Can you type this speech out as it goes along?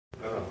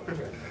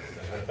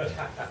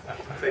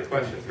Quick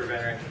question for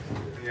Venric.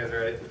 You guys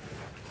ready?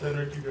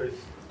 Venric, you guys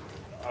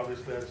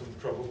obviously had some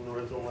troubles in the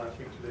red zone last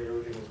week. Today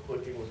everything was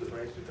clicking. Was it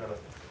nice to kind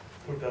of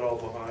put that all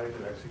behind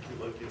and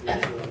execute like you did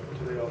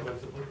today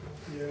offensively?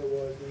 Yeah, it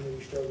was.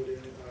 We struggled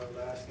in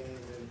last game,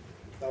 and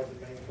that was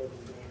the main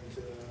focus going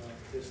into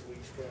this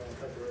week's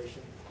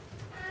preparation.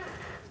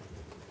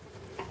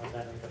 I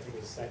think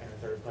it was second or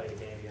third play of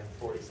the game. You had a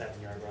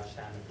 47-yard rush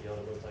down the field.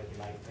 It looked like you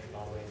might make it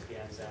all the way into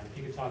the end zone. If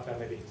you could talk about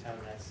maybe the tone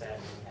that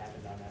set and what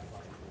happened on that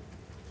play.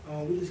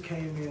 We just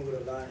came in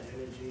with a lot of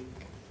energy.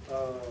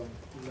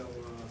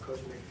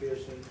 Coach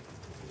McPherson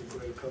is a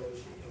great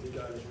coach, and he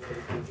got us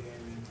ready for the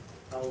game. And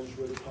I was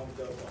really pumped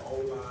up. The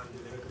O-line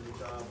did a heck of a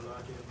job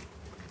blocking,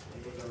 and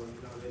they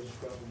just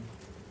struggled.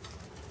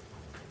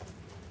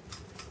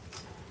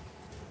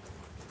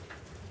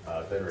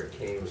 Venric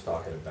Kane was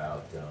talking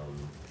about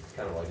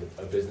kind of like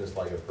a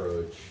business-like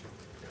approach,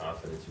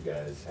 confidence you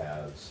guys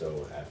have.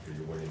 So after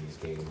you're winning these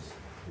games,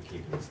 you're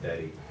keeping it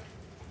steady.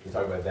 Can you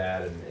talk about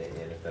that and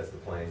if that's the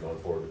plan going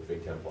forward with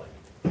Big Ten play?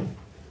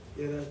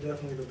 Yeah, that's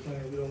definitely the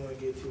plan. We don't want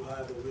to get too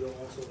high, but we don't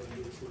also want to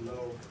get too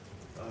low.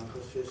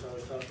 Coach Fish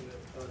always talks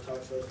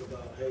to us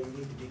about, hey, you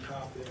need to be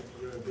confident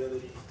in your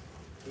abilities.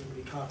 You need to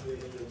be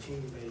confident in your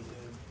teammates.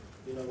 And,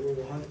 we're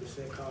 100%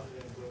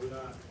 confident, but we're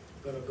not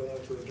going to go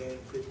into a game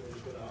thinking we're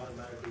just going to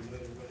automatically win.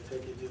 We're going to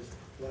take it just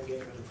one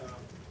game at a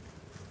time.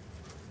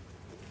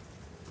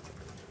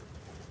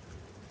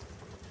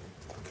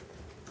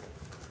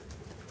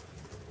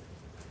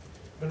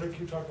 Venric,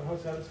 can you talk about how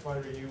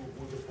satisfied are you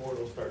with the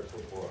 4-0 start so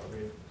far? I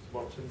mean,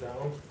 some ups and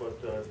downs, but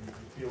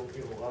you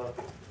feel a lot of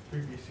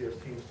three BCS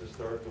teams to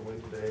start to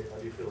win today. How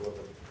do you feel about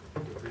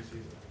the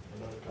preseason?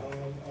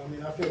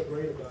 I feel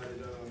great about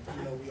it.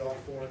 We are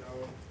 4-0.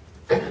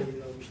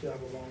 We still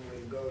have a long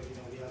way to go.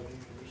 We haven't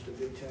even reached the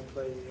Big Ten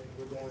play, and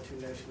we're going to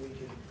next week,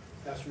 and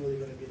that's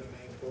really going to be the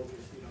main focus,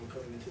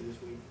 coming into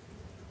this week.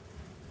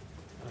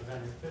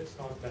 Venric, Fitz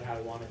talked about how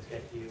he wanted to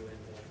get you, and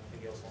I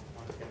think he also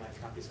wanted to get Mike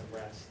Conti some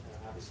rest.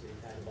 Obviously,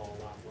 you've had the ball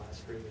a lot the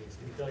last 3 weeks.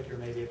 Do you feel like you're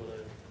maybe able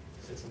to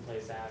sit some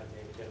plays out and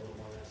maybe get a little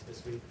more rest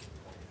this week?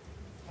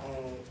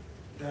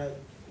 That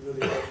really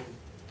wasn't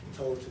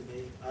told to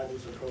me. I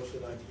just approach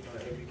it like,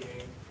 every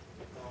game.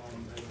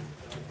 As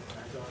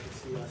y'all can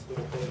see, I still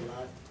play a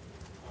lot.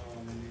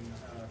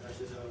 That's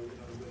just how we're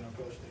going to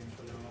approach things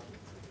from now on.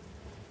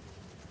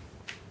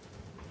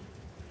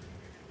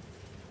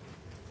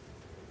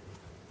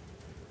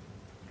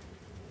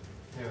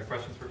 Any other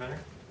questions for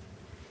Venric?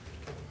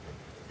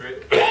 Great.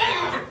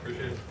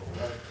 Appreciate it.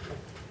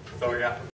 That's all we got.